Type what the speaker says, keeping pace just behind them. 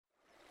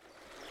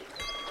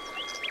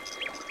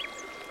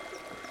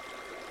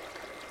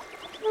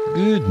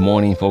Good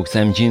morning, folks.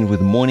 I'm Gene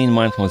with Morning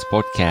Mindfulness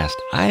Podcast.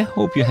 I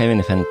hope you're having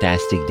a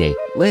fantastic day.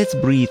 Let's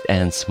breathe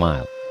and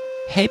smile.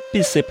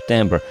 Happy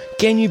September.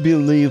 Can you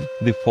believe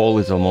the fall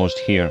is almost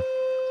here?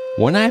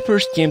 When I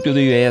first came to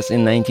the US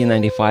in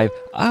 1995,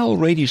 I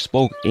already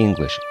spoke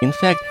English. In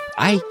fact,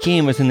 I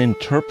came as an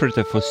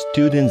interpreter for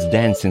students'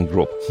 dancing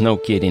group. No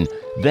kidding.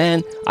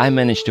 Then I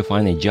managed to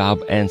find a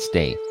job and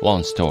stay.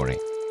 Long story.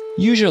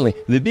 Usually,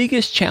 the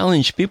biggest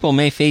challenge people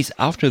may face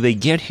after they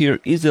get here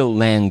is a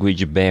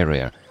language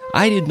barrier.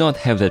 I did not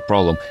have that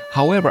problem.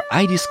 However,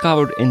 I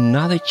discovered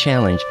another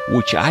challenge,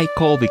 which I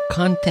call the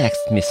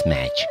context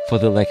mismatch, for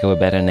the lack of a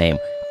better name.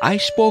 I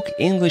spoke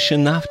English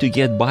enough to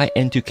get by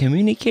and to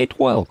communicate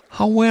well.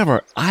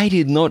 However, I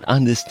did not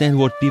understand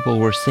what people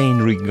were saying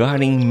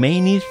regarding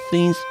many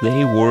things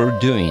they were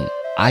doing.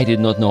 I did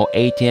not know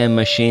ATM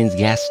machines,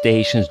 gas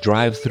stations,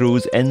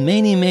 drive-thrus, and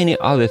many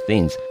other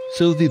things.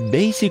 So the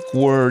basic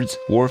words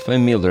were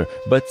familiar,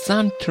 but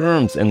some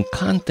terms and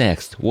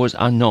context was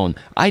unknown.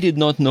 I did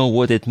not know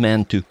what it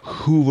meant to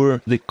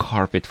hoover the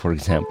carpet, for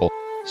example.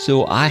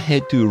 So I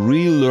had to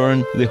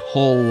relearn the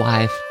whole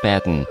life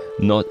pattern,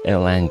 not a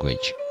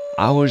language.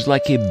 I was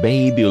like a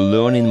baby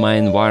learning my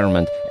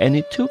environment, and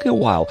it took a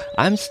while.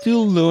 I'm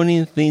still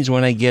learning things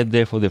when I get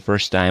there for the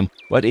first time,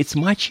 but it's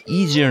much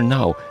easier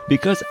now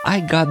because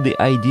I got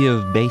the idea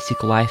of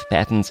basic life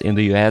patterns in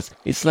the US.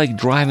 It's like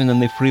driving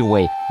on the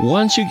freeway.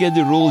 Once you get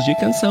the rules, you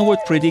can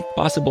somewhat predict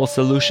possible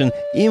solution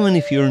even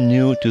if you're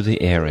new to the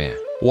area.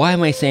 Why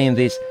am I saying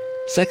this?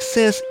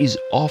 Success is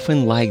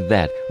often like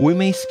that. We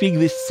may speak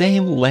the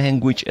same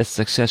language as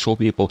successful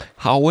people.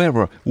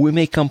 However, we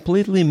may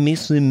completely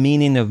miss the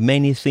meaning of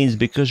many things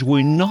because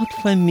we're not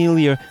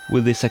familiar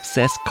with the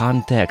success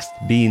context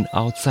being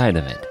outside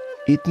of it.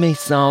 It may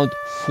sound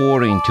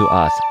foreign to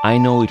us. I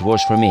know it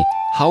was for me.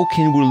 How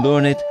can we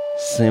learn it?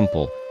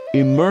 Simple.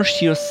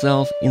 Immerse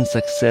yourself in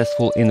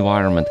successful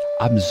environment.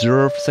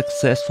 Observe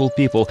successful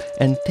people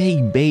and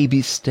take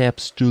baby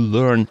steps to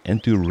learn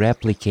and to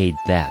replicate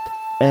that.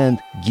 And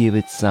give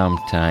it some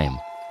time.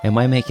 Am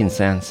I making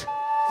sense?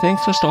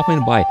 Thanks for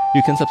stopping by.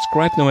 You can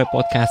subscribe to my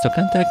podcast or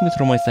contact me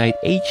through my site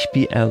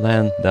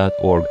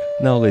hpln.org.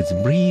 Now let's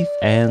breathe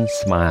and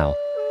smile.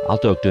 I'll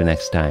talk to you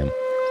next time.